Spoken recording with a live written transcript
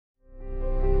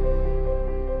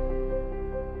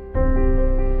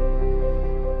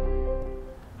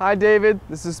Hi David,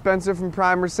 this is Spencer from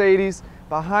Prime Mercedes.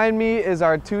 Behind me is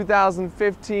our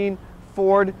 2015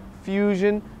 Ford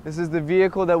Fusion. This is the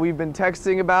vehicle that we've been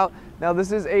texting about. Now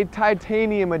this is a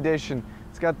titanium edition.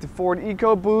 It's got the Ford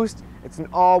EcoBoost. It's an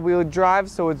all-wheel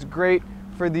drive, so it's great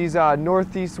for these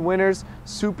Northeast winters.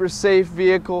 Super safe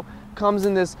vehicle. Comes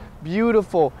in this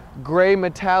beautiful gray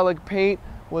metallic paint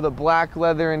with a black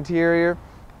leather interior.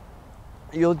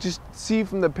 You'll just see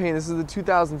from the paint, this is the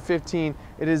 2015,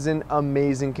 it is in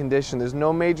amazing condition. There's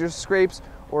no major scrapes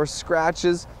or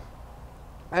scratches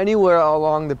anywhere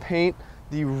along the paint.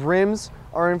 The rims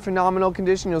are in phenomenal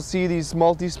condition. You'll see these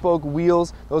multi-spoke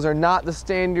wheels. Those are not the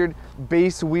standard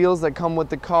base wheels that come with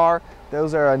the car.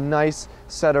 Those are a nice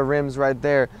set of rims right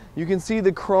there. You can see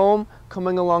the chrome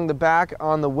coming along the back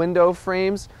on the window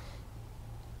frames.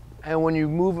 And when you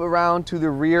move around to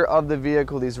the rear of the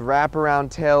vehicle, these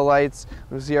wraparound tail lights,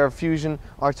 you'll see our Fusion,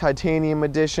 our titanium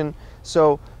edition.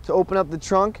 So to open up the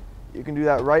trunk, you can do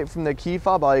that right from the key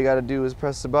fob. All you got to do is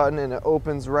press the button and it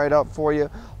opens right up for you.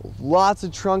 Lots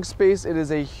of trunk space. It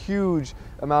is a huge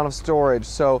amount of storage,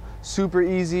 so super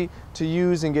easy to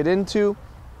use and get into.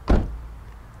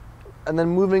 And then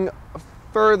moving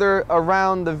further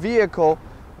around the vehicle,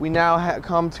 we now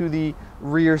come to the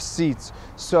rear seats.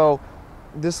 So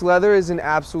this leather is in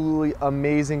absolutely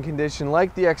amazing condition.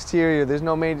 Like the exterior, there's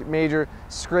no major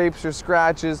scrapes or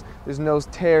scratches. There's no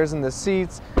tears in the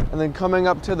seats. And then coming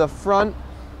up to the front,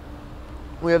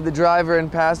 we have the driver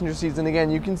and passenger seats. And again,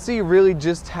 you can see really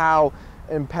just how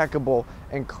impeccable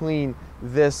and clean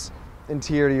this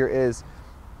interior is.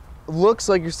 Looks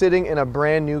like you're sitting in a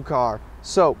brand new car.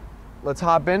 So let's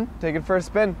hop in, take it for a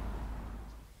spin.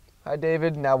 Hi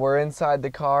David, now we're inside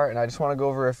the car and I just want to go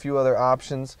over a few other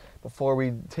options before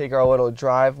we take our little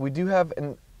drive. We do have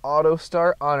an auto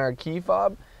start on our key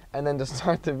fob, and then to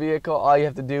start the vehicle, all you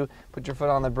have to do, put your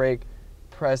foot on the brake,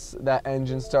 press that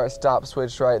engine start stop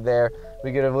switch right there.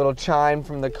 We get a little chime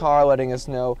from the car letting us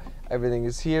know everything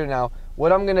is here. Now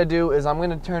what I'm going to do is I'm going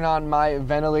to turn on my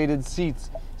ventilated seats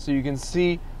so you can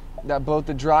see that both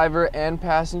the driver and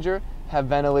passenger have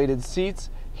ventilated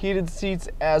seats. Heated seats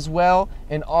as well,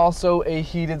 and also a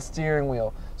heated steering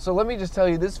wheel. So let me just tell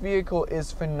you, this vehicle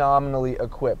is phenomenally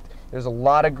equipped. There's a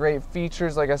lot of great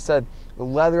features. Like I said, the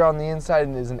leather on the inside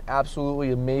is in absolutely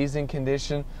amazing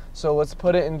condition. So let's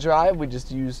put it in drive. We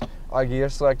just use our gear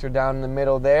selector down in the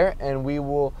middle there, and we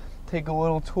will take a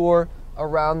little tour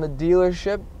around the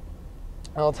dealership.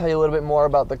 And I'll tell you a little bit more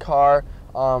about the car.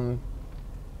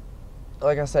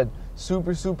 Like I said,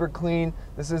 super clean.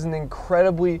 This is an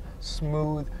incredibly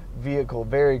smooth vehicle,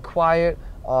 very quiet.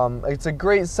 It's a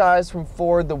great size from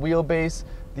Ford. The wheelbase,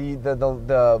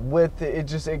 the width,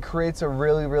 it creates a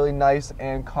really nice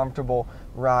and comfortable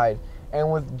ride.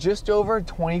 And with just over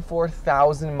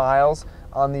 24,000 miles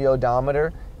on the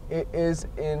odometer, it is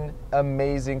in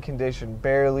amazing condition,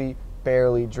 barely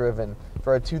driven.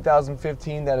 For a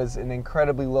 2015, that is an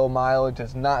incredibly low mileage.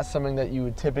 It's not something that you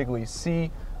would typically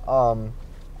see.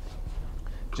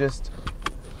 Just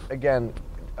again,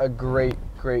 a great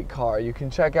car. You can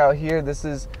check out here, this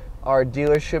is our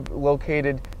dealership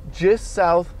located just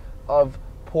south of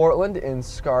Portland in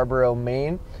Scarborough,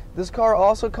 Maine. This car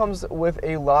also comes with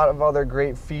a lot of other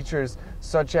great features,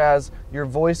 such as your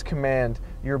voice command,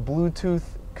 your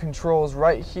Bluetooth controls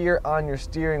right here on your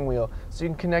steering wheel, so you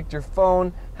can connect your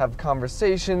phone, have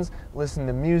conversations, listen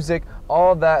to music.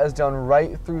 All of that is done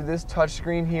right through this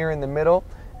touchscreen here in the middle.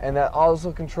 And that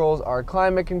also controls our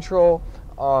climate control,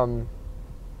 a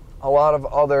lot of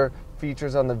other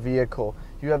features on the vehicle.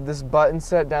 You have this button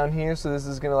set down here, so this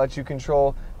is going to let you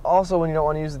control, also when you don't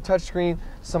want to use the touchscreen,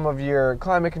 some of your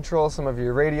climate control, some of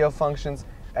your radio functions,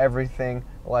 everything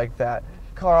like that.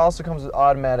 The car also comes with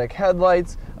automatic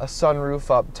headlights, a sunroof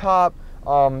up top,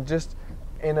 just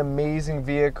an amazing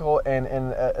vehicle and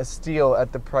a steal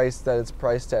at the price that it's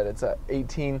priced at. It's at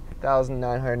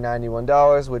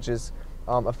 $18,991, which is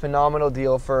a phenomenal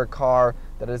deal for a car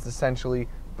that is essentially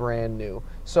brand new.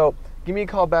 So give me a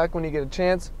call back when you get a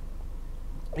chance.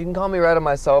 You can call me right on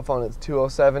my cell phone. It's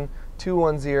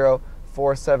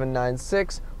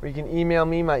 207-210-4796, or you can email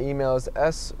me. My email is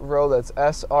sroe, that's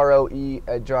SROE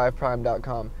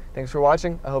 @driveprime.com. Thanks for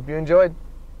watching. I hope you enjoyed.